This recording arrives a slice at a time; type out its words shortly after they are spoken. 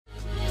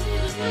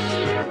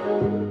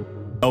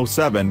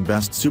7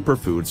 Best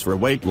Superfoods for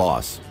Weight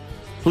Loss.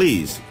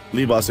 Please,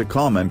 leave us a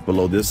comment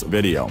below this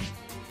video.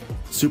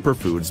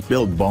 Superfoods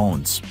build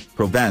bones,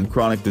 prevent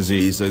chronic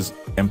diseases,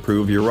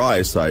 improve your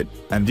eyesight,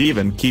 and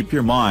even keep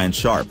your mind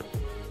sharp.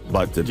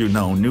 But did you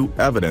know new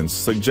evidence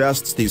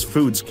suggests these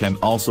foods can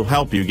also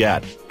help you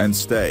get and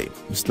stay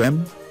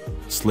slim?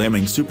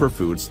 Slimming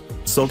superfoods.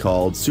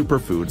 So-called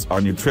superfoods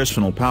are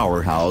nutritional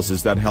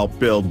powerhouses that help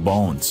build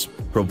bones,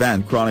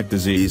 prevent chronic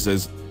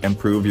diseases,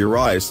 improve your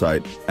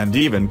eyesight, and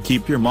even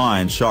keep your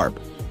mind sharp.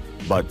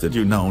 But did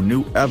you know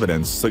new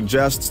evidence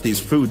suggests these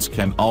foods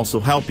can also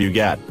help you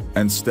get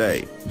and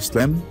stay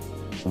slim?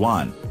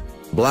 1.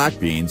 Black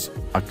beans.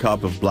 A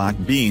cup of black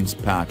beans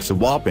packs a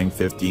whopping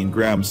 15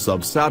 grams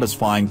of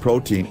satisfying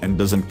protein and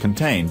doesn't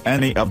contain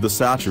any of the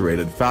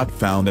saturated fat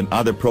found in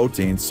other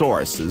protein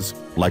sources,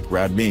 like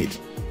red meat.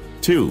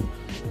 2.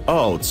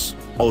 Oats.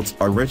 Oats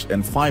are rich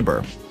in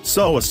fiber,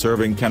 so a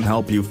serving can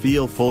help you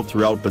feel full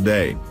throughout the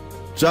day.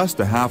 Just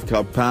a half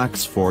cup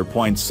packs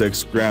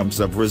 4.6 grams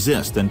of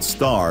resistant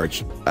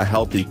starch, a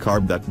healthy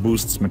carb that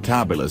boosts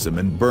metabolism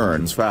and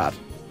burns fat.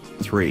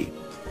 3.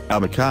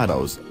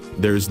 Avocados.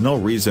 There's no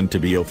reason to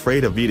be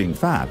afraid of eating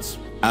fats,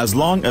 as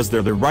long as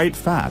they're the right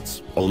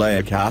fats.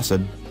 Oleic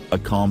acid, a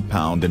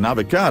compound in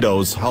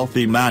avocados'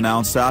 healthy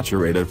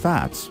monounsaturated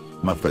fats,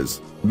 MAFAs,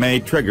 may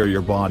trigger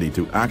your body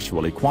to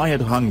actually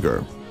quiet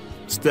hunger.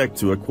 Stick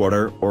to a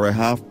quarter or a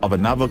half of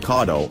an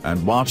avocado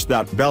and watch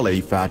that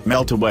belly fat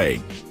melt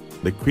away.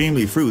 The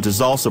creamy fruit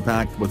is also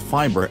packed with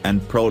fiber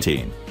and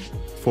protein.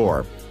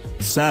 4.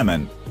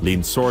 Salmon.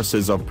 Lean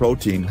sources of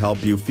protein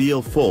help you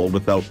feel full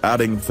without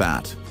adding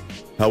fat.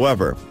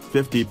 However,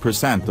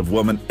 50% of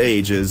women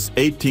ages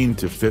 18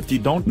 to 50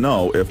 don't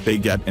know if they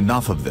get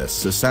enough of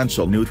this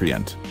essential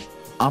nutrient.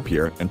 Up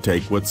your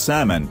intake with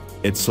salmon.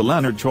 It's a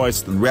leaner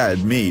choice than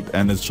red meat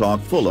and is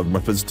chock full of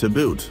MAFAs to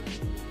boot.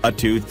 A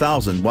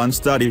 2001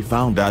 study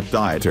found that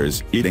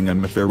dieters eating a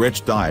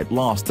MAFA-rich diet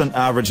lost an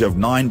average of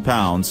 9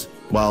 pounds,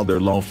 while their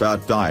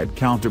low-fat diet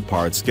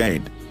counterparts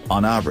gained,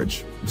 on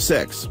average,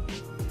 6.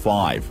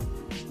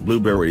 5.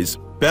 Blueberries.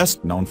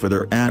 Best known for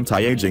their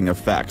anti-aging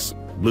effects,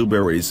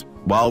 blueberries,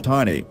 while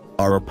tiny,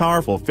 are a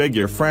powerful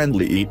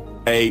figure-friendly eat.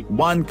 A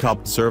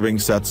 1-cup serving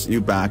sets you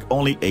back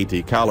only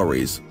 80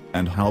 calories,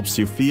 and helps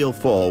you feel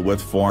full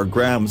with 4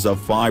 grams of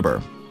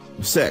fiber.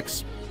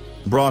 6.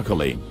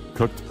 Broccoli.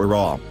 Cooked or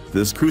raw,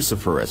 this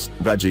cruciferous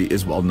veggie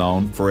is well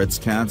known for its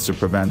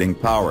cancer-preventing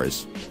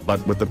powers,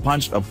 but with a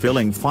punch of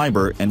filling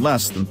fiber and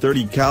less than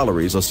 30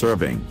 calories a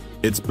serving,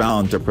 it's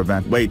bound to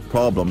prevent weight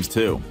problems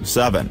too.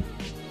 7.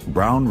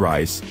 Brown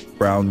rice.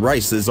 Brown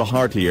rice is a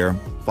heartier,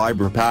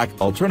 fiber-packed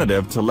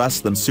alternative to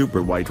less than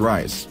super white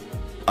rice.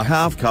 A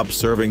half-cup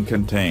serving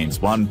contains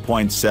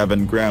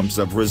 1.7 grams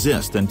of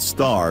resistant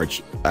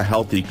starch, a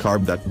healthy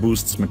carb that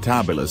boosts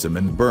metabolism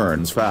and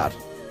burns fat.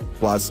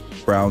 Plus,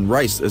 brown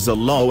rice is a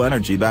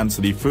low-energy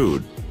density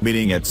food,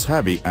 meaning it's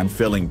heavy and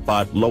filling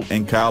but low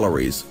in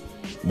calories.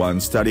 One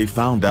study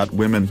found that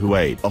women who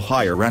ate a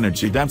higher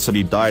energy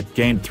density diet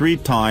gained 3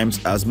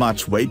 times as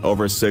much weight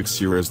over 6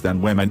 years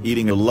than women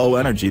eating a low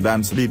energy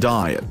density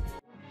diet.